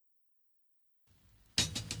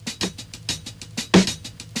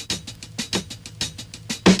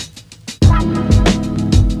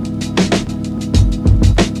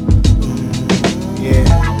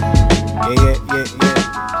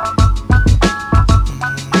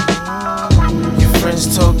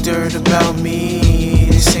friends talk dirt about me,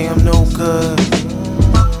 they say I'm no good.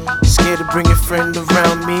 Scared to bring your friend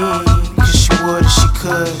around me, cause she would if she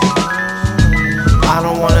could. I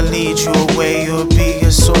don't wanna lead you away or be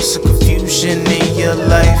a source of confusion in your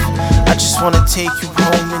life. I just wanna take you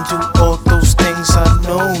home and do all those things I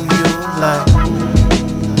know you like.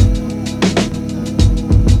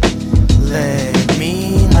 Let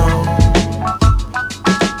me know.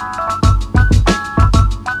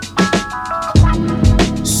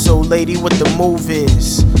 So lady, what the move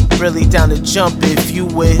is? Really down to jump if you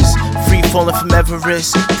is. Free falling from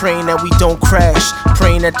Everest, praying that we don't crash,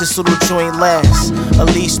 praying that this little joint lasts,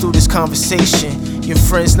 at least through this conversation. Your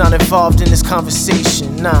friend's not involved in this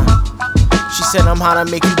conversation, nah. She said I'm hot, I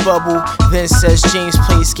make you bubble. Then says James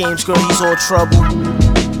plays games, girl, he's all trouble.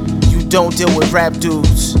 You don't deal with rap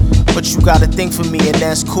dudes, but you got a thing for me and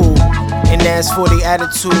that's cool. And as for the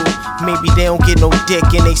attitude, maybe they don't get no dick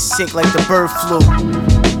and they sick like the bird flu.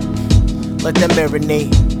 Let them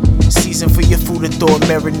marinate. Season for your food and throw a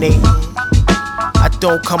marinade. I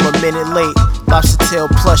don't come a minute late. Lobster tail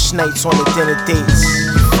plush nights on the dinner dates.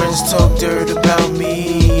 Your friends talk dirt about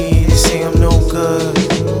me, they say I'm no good.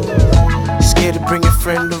 Scared to bring your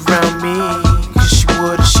friend around me, cause she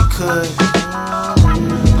would if she could.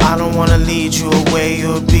 I don't wanna lead you away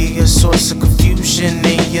or be a source of confusion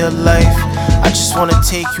in your life. I just wanna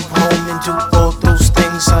take you home and do all those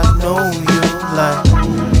things I know you like.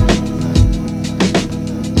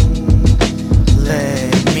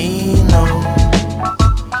 Let me know.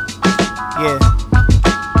 Yeah.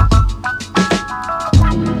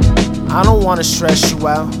 I don't wanna stress you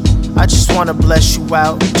out, I just wanna bless you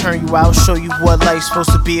out, turn you out, show you what life's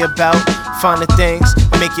supposed to be about. Find the things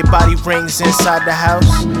that make your body rings inside the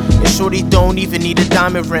house. And shorty don't even need a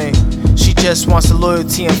diamond ring, she just wants the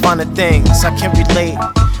loyalty and find the things I can relate.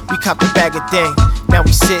 We copped a bag of thing, now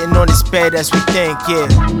we sitting on this bed as we think, yeah.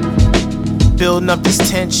 Building up this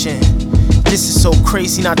tension, this is so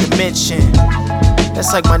crazy not to mention.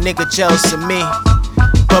 That's like my nigga jealous of me,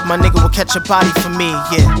 but my nigga will catch a body for me,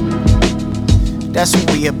 yeah. That's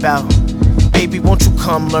what we about. Baby, won't you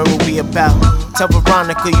come learn what we about? Tell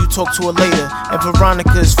Veronica you talk to her later, and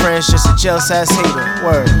Veronica's friend's just a jealous ass hater.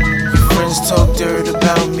 Word. Your friends talk dirt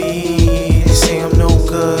about me, they say I'm no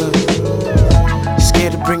good.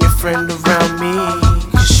 Scared to bring your friend around me,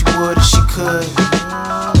 cause she would if she could.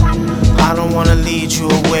 I don't wanna lead you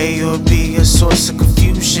away or be a source of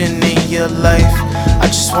confusion in your life. I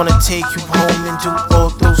just wanna take you home and do all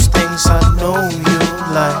those things I know you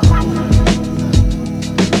like.